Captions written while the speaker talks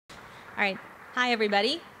All right. Hi,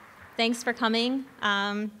 everybody. Thanks for coming.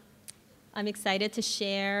 I'm excited to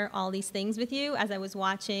share all these things with you. As I was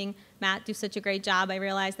watching Matt do such a great job, I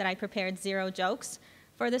realized that I prepared 0 jokes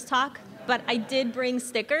for this talk, but I did bring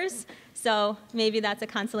stickers, so maybe that's a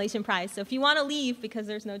consolation prize. So if you want to leave because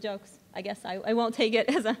there's no jokes, I guess I won't take it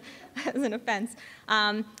as an offense.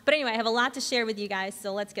 But anyway, I have a lot to share with you guys,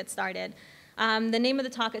 so let's get started. The name of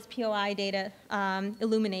the talk is POI Data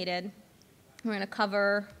Illuminated. We're going to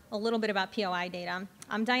cover a little bit about POI data.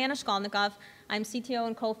 I'm Diana Shkolnikov. I'm CTO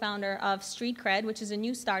and co-founder of StreetCred, which is a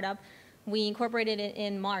new startup. We incorporated it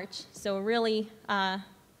in March, so really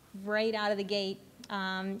right out of the gate.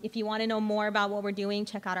 If you want to know more about what we're doing,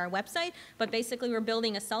 check out our website. But basically, we're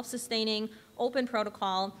building a self-sustaining open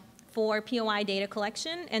protocol for POI data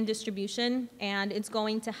collection and distribution, and it's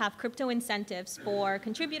going to have crypto incentives for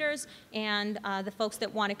contributors, and the folks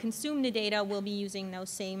that want to consume the data will be using those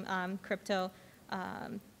same crypto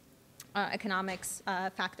economics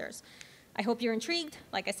factors. I hope you're intrigued.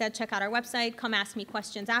 Like I said, check out our website. Come ask me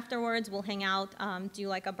questions afterwards. We'll hang out, do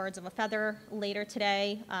like a birds of a feather later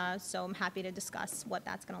today, so I'm happy to discuss what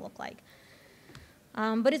that's going to look like.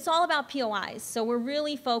 But it's all about POIs, so we're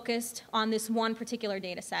really focused on this one particular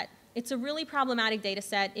data set. It's a really problematic data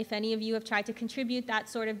set. If any of you have tried to contribute that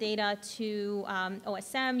sort of data to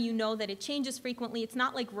OSM, you know that it changes frequently. It's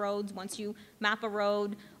not like roads. Once you map a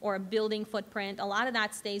road or a building footprint, a lot of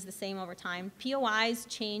that stays the same over time. POIs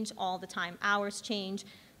change all the time. Hours change,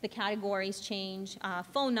 the categories change,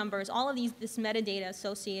 phone numbers, all of this metadata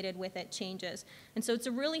associated with it changes. And so it's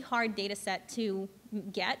a really hard data set to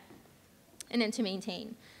get and then to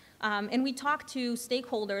maintain. And we talk to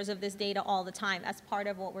stakeholders of this data all the time as part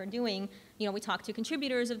of what we're doing. You know, we talk to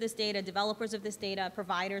contributors of this data, developers of this data,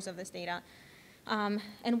 providers of this data.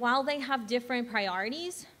 And while they have different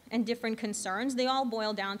priorities and different concerns, they all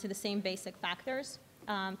boil down to the same basic factors.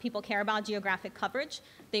 People care about geographic coverage.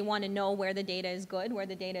 They want to know where the data is good, where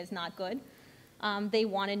the data is not good. They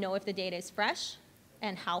want to know if the data is fresh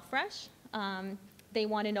and how fresh. They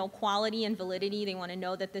want to know quality and validity. They want to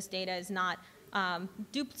know that this data is not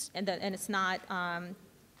duped and it's not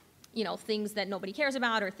you know, things that nobody cares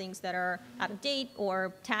about or things that are out of date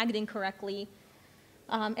or tagged incorrectly.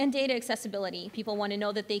 And data accessibility. People want to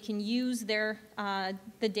know that they can use the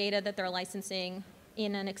data that they're licensing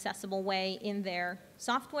in an accessible way in their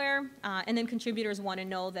software. And then contributors want to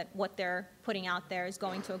know that what they're putting out there is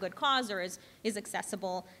going to a good cause or is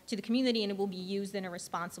accessible to the community and it will be used in a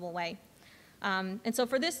responsible way. And so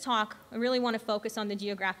for this talk, I really want to focus on the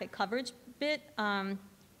geographic coverage bit.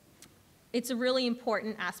 It's a really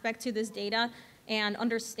important aspect to this data, and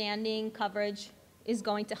understanding coverage is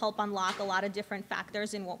going to help unlock a lot of different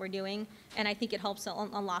factors in what we're doing, and I think it helps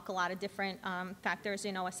unlock a lot of different factors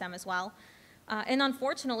in OSM as well. And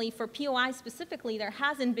unfortunately, for POI specifically, there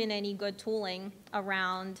hasn't been any good tooling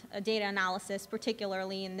around data analysis,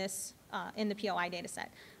 particularly in this in the POI data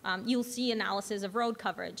set. You'll see analysis of road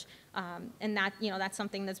coverage, and that, you know, that's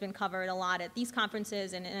something that's been covered a lot at these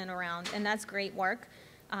conferences and around, and that's great work.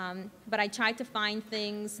 But I tried to find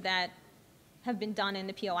things that have been done in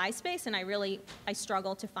the POI space, and I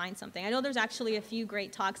struggle to find something. I know there's actually a few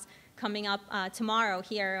great talks coming up tomorrow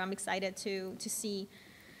here. I'm excited to see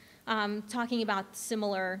talking about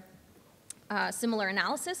similar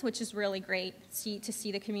analysis, which is really great to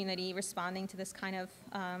see the community responding to this kind of,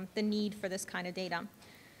 the need for this kind of data.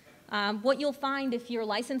 What you'll find if you're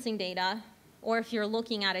licensing data or if you're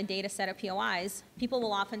looking at a data set of POIs, people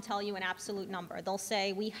will often tell you an absolute number. They'll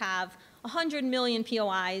say, we have 100 million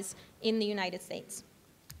POIs in the United States.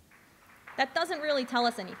 That doesn't really tell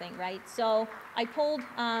us anything, right? So I pulled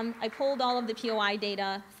all of the POI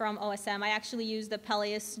data from OSM. I actually used the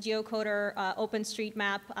Peleus Geocoder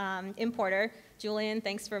OpenStreetMap importer. Julian,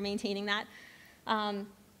 thanks for maintaining that.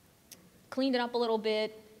 Cleaned it up a little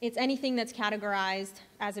bit. It's anything that's categorized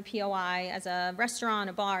as a POI, as a restaurant,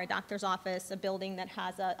 a bar, a doctor's office, a building that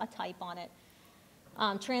has a type on it.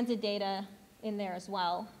 Transit data in there as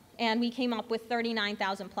well. And we came up with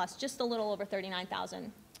 39,000 plus, just a little over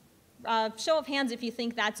 39,000. Show of hands if you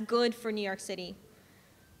think that's good for New York City.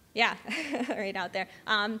 Yeah, right out there.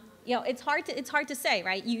 You know, it's hard to say,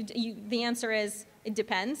 right? The answer is it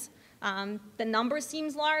depends. The number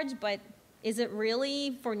seems large, but is it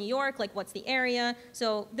really for New York? Like, what's the area?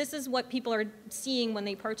 So this is what people are seeing when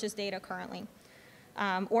they purchase data currently,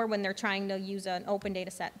 or when they're trying to use an open data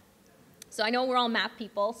set. So I know we're all map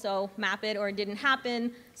people, so map it or it didn't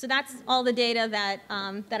happen. So that's all the data that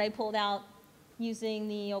I pulled out using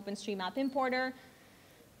the OpenStreetMap importer.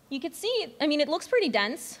 You could see, I mean, it looks pretty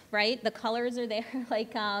dense, right? The colors are there.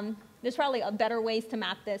 Like, there's probably better ways to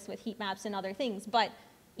map this with heat maps and other things. But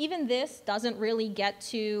even this doesn't really get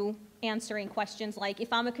to answering questions like,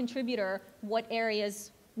 if I'm a contributor, what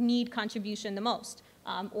areas need contribution the most?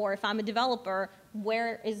 Or if I'm a developer,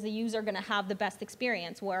 where is the user going to have the best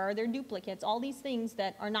experience? Where are there duplicates? All these things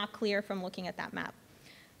that are not clear from looking at that map.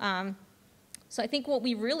 So I think what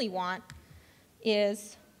we really want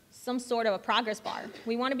is some sort of a progress bar.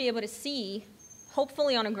 We want to be able to see,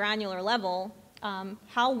 hopefully on a granular level,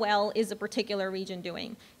 how well is a particular region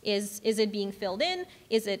doing? Is it being filled in?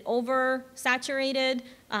 Is it oversaturated?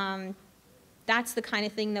 That's the kind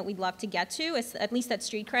of thing that we'd love to get to. At least at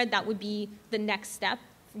Street Cred, that would be the next step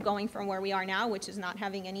going from where we are now, which is not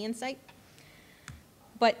having any insight.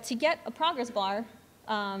 But to get a progress bar,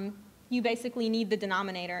 you basically need the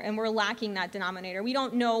denominator, and we're lacking that denominator. We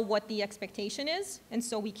don't know what the expectation is, and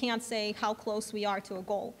so we can't say how close we are to a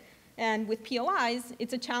goal. And with POIs,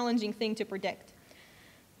 it's a challenging thing to predict.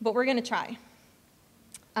 But we're going to try.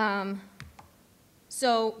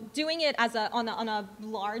 So doing it on a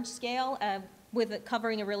large scale,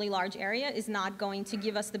 covering a really large area, is not going to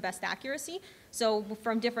give us the best accuracy. So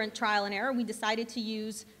from different trial and error, we decided to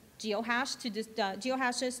use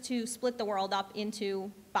geohashes to split the world up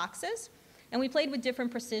into boxes. And we played with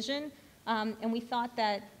different precision. And we thought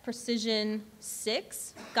that precision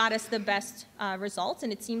 6 got us the best results.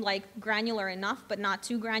 And it seemed like granular enough, but not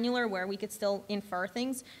too granular, where we could still infer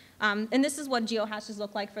things. And this is what geohashes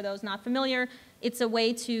look like for those not familiar. It's a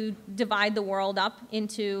way to divide the world up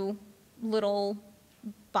into little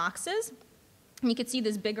boxes. And you can see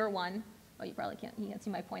this bigger one. Oh, you can't see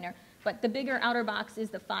my pointer. But the bigger outer box is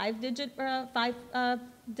the 5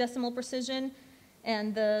 decimal precision.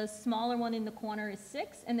 And the smaller one in the corner is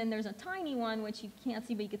 6. And then there's a tiny one, which you can't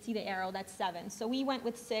see, but you can see the arrow, that's 7. So we went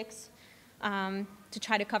with 6 to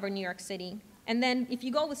try to cover New York City. And then if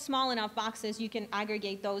you go with small enough boxes, you can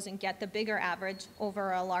aggregate those and get the bigger average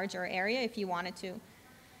over a larger area if you wanted to.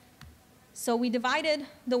 So we divided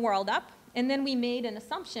the world up, and then we made an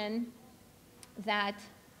assumption that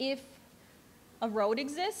if a road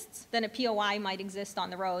exists, then a POI might exist on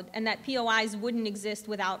the road, and that POIs wouldn't exist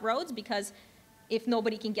without roads, because if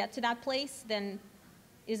nobody can get to that place, then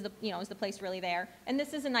is the place really there? And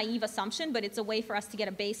this is a naive assumption, but it's a way for us to get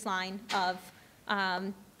a baseline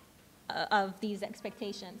of these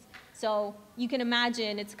expectations. So you can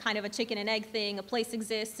imagine it's kind of a chicken and egg thing. A place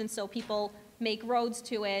exists, and so people make roads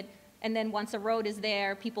to it. And then once a road is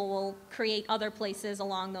there, people will create other places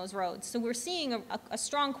along those roads. So we're seeing a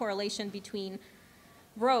strong correlation between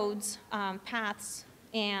roads, paths,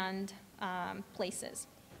 and places.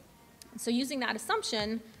 So using that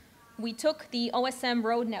assumption, we took the OSM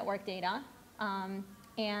road network data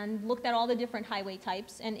and looked at all the different highway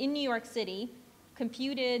types. And in New York City,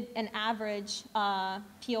 computed an average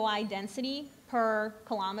POI density per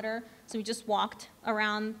kilometer. So we just walked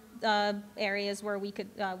around areas where we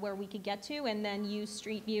could get to, and then used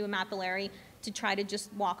Street View and Mapillary to try to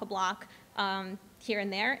just walk a block here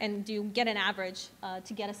and there and get an average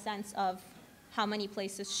to get a sense of how many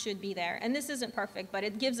places should be there. And this isn't perfect, but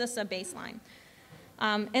it gives us a baseline.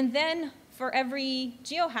 And then for every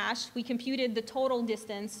geohash, we computed the total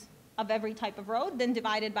distance of every type of road, then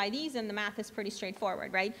divided by these, and the math is pretty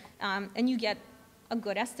straightforward, right? And you get a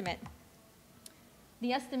good estimate.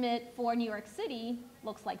 The estimate for New York City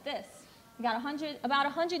looks like this. We got about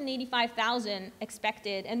 185,000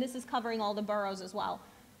 expected, and this is covering all the boroughs as well.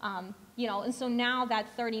 And so now that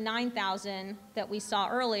 39,000 that we saw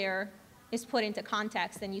earlier is put into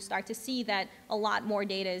context, and you start to see that a lot more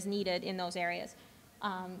data is needed in those areas.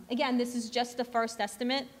 Again, this is just the first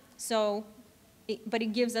estimate, but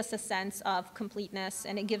it gives us a sense of completeness,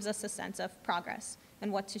 and it gives us a sense of progress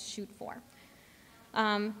and what to shoot for.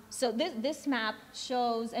 So this map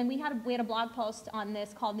shows, and we had a blog post on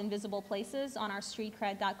this called Invisible Places on our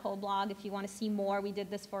streetcred.co blog. If you want to see more, we did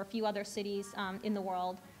this for a few other cities in the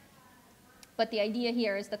world. But the idea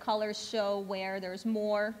here is the colors show where there's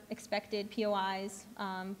more expected POIs,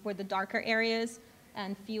 where the darker areas,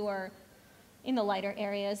 and fewer in the lighter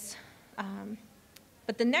areas.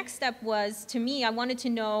 But the next step was, to me, I wanted to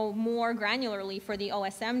know more granularly for the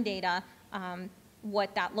OSM data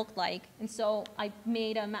what that looked like. And so I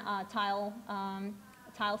made a tile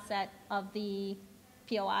set of the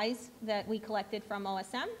POIs that we collected from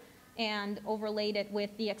OSM and overlaid it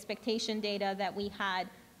with the expectation data that we had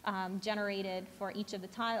generated for each of the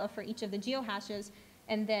geohashes,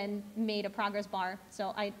 and then made a progress bar.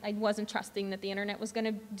 So I wasn't trusting that the internet was going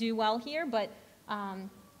to do well here, but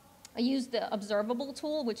I used the observable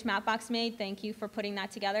tool, which Mapbox made. Thank you for putting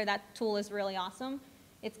that together. That tool is really awesome.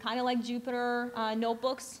 It's kind of like Jupyter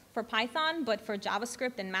notebooks for Python, but for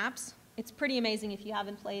JavaScript and maps. It's pretty amazing. If you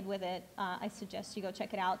haven't played with it, I suggest you go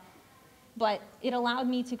check it out. But it allowed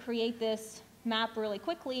me to create this map really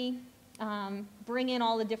quickly, bring in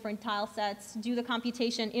all the different tile sets, do the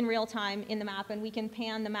computation in real time in the map, and we can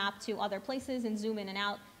pan the map to other places and zoom in and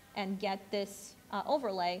out and get this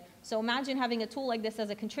overlay. So imagine having a tool like this as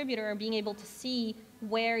a contributor, being able to see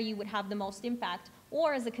where you would have the most impact,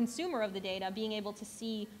 or as a consumer of the data, being able to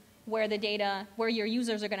see where the data, where your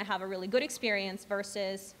users are going to have a really good experience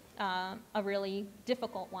versus a really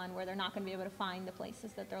difficult one where they're not going to be able to find the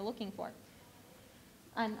places that they're looking for.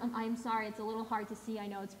 And I'm sorry, it's a little hard to see. I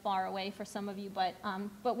know it's far away for some of you, but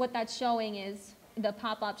what that's showing is the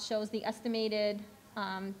pop-up shows the estimated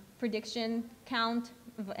prediction count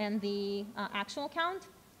and the actual count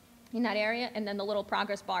in that area, and then the little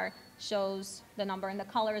progress bar shows the number, and the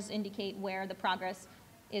colors indicate where the progress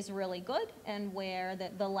is really good and where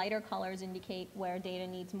the lighter colors indicate where data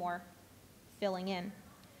needs more filling in.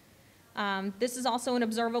 This is also an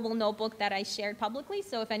observable notebook that I shared publicly,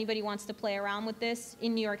 so if anybody wants to play around with this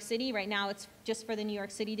in New York City, right now it's just for the New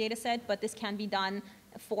York City data set, but this can be done,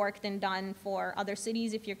 forked and done for other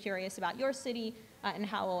cities if you're curious about your city and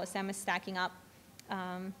how OSM is stacking up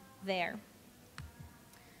there.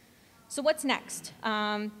 So what's next?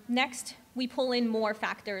 Next, we pull in more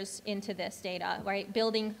factors into this data, right?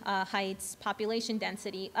 Building heights, population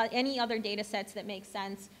density, any other data sets that make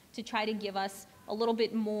sense to try to give us a little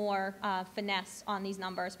bit more finesse on these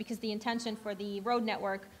numbers, because the intention for the road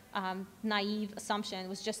network naive assumption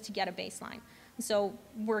was just to get a baseline. So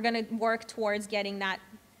we're going to work towards getting that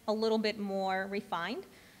a little bit more refined.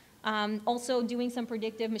 Also doing some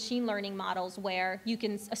predictive machine learning models where you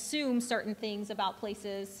can assume certain things about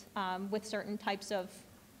places with certain types of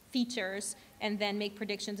features and then make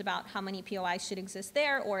predictions about how many POIs should exist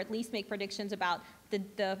there, or at least make predictions about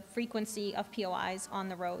the frequency of POIs on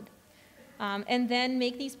the road. And then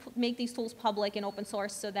make these tools public and open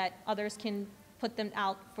source so that others can put them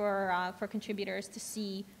out for contributors to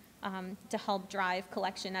see, to help drive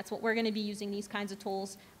collection. That's what we're going to be using these kinds of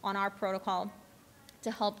tools on our protocol to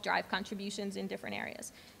help drive contributions in different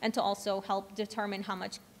areas, and to also help determine how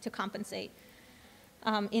much to compensate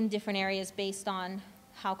in different areas based on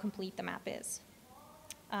how complete the map is.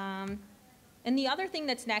 And the other thing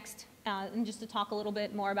that's next, and just to talk a little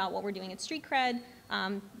bit more about what we're doing at StreetCred,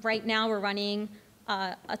 right now we're running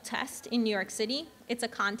a test in New York City. It's a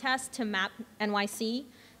contest to map NYC.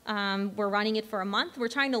 We're running it for a month. We're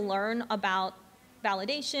trying to learn about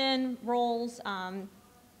validation, roles,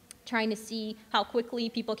 trying to see how quickly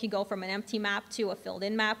people can go from an empty map to a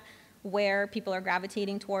filled-in map, where people are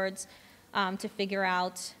gravitating towards, to figure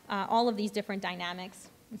out all of these different dynamics.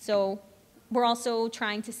 And so we're also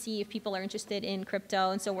trying to see if people are interested in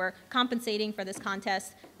crypto, and so we're compensating for this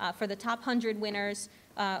contest. For the top 100 winners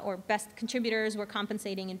or best contributors, we're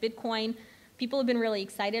compensating in Bitcoin. People have been really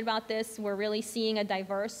excited about this. We're really seeing a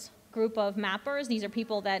diverse group of mappers. These are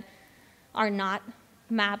people that are not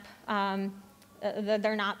map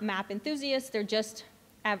they're not map enthusiasts. They're just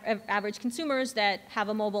average consumers that have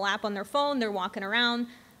a mobile app on their phone. They're walking around.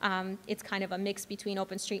 It's kind of a mix between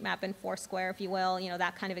OpenStreetMap and Foursquare, if you will,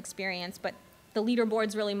 that kind of experience. But the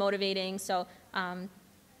leaderboard's really motivating. So,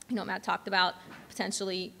 Matt talked about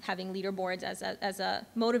potentially having leaderboards as a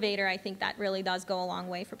motivator. I think that really does go a long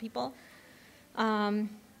way for people. And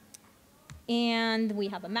we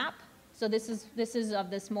have a map. So this is of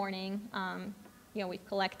this morning. We've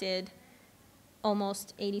collected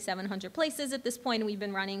almost 8,700 places at this point, and we've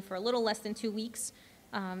been running for a little less than 2 weeks.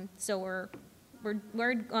 So we're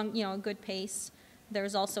on a good pace.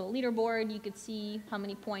 There's also a leaderboard. You could see how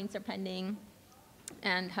many points are pending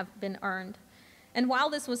and have been earned. And while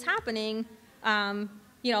this was happening,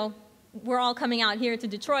 we're all coming out here to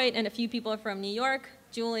Detroit, and a few people are from New York,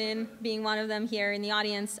 Julian being one of them here in the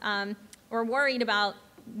audience, were worried about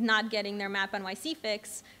not getting their Map NYC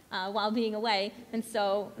fix while being away. And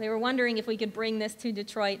so they were wondering if we could bring this to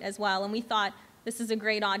Detroit as well. And we thought this is a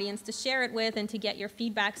great audience to share it with and to get your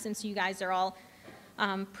feedback, since you guys are all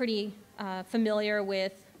pretty familiar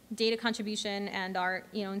with data contribution and are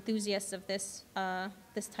enthusiasts of this,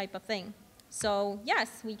 this type of thing. So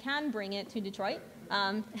yes, we can bring it to Detroit.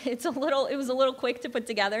 It was a little quick to put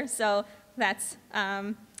together, so that's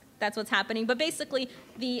what's happening. But basically,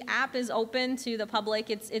 the app is open to the public.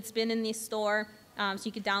 It's been in the store, so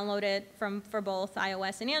you could download it for both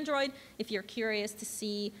iOS and Android. If you're curious to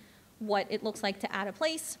see what it looks like to add a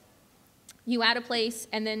place, you add a place,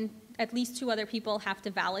 and then at least 2 other people have to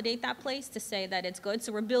validate that place to say that it's good.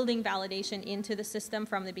 So we're building validation into the system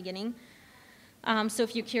from the beginning. So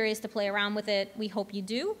if you're curious to play around with it, we hope you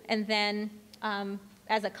do. And then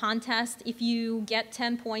as a contest, if you get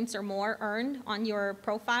 10 points or more earned on your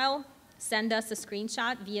profile, send us a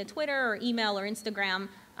screenshot via Twitter or email or Instagram,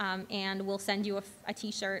 and we'll send you a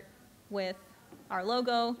t-shirt with our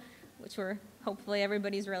logo, which hopefully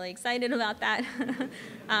everybody's really excited about that.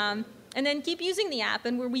 And then keep using the app,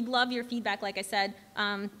 and we'd love your feedback, like I said.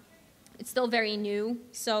 It's still very new,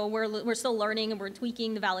 so we're still learning, and we're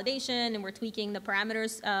tweaking the validation, and we're tweaking the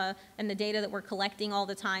parameters and the data that we're collecting all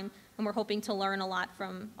the time, and we're hoping to learn a lot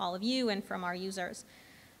from all of you and from our users.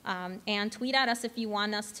 And tweet at us if you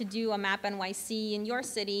want us to do a Map NYC in your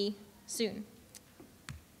city soon.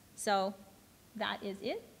 So that is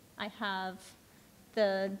it. I have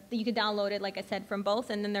you could download it, like I said, from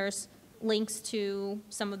both, and then there's links to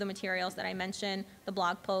some of the materials that I mentioned, the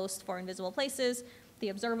blog post for Invisible Places, the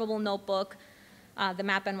observable notebook, the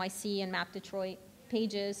Map NYC and Map Detroit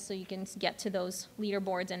pages, so you can get to those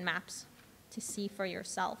leaderboards and maps to see for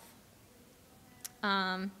yourself.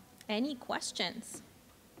 Any questions?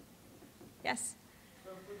 Yes?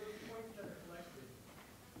 So for those points that are collected,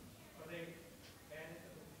 are they added to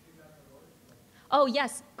the street.org? Oh,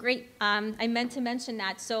 yes, great. I meant to mention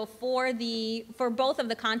that. So for both of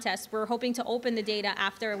the contests, we're hoping to open the data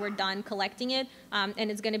after we're done collecting it, and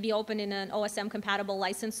it's going to be open in an OSM-compatible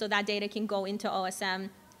license, so that data can go into OSM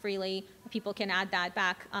freely. People can add that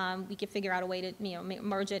back. We can figure out a way to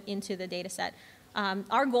merge it into the data set.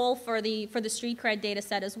 Our goal for the street cred data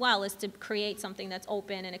set as well is to create something that's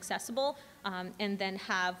open and accessible, and then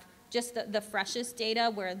have just the freshest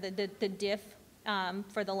data where the diff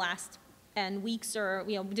for the last and weeks, or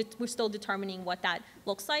we're still determining what that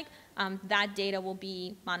looks like. That data will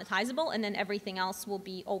be monetizable, and then everything else will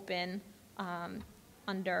be open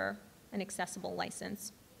under an accessible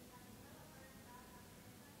license.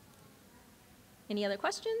 Any other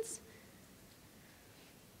questions?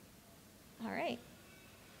 All right.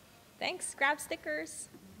 Thanks. Grab stickers.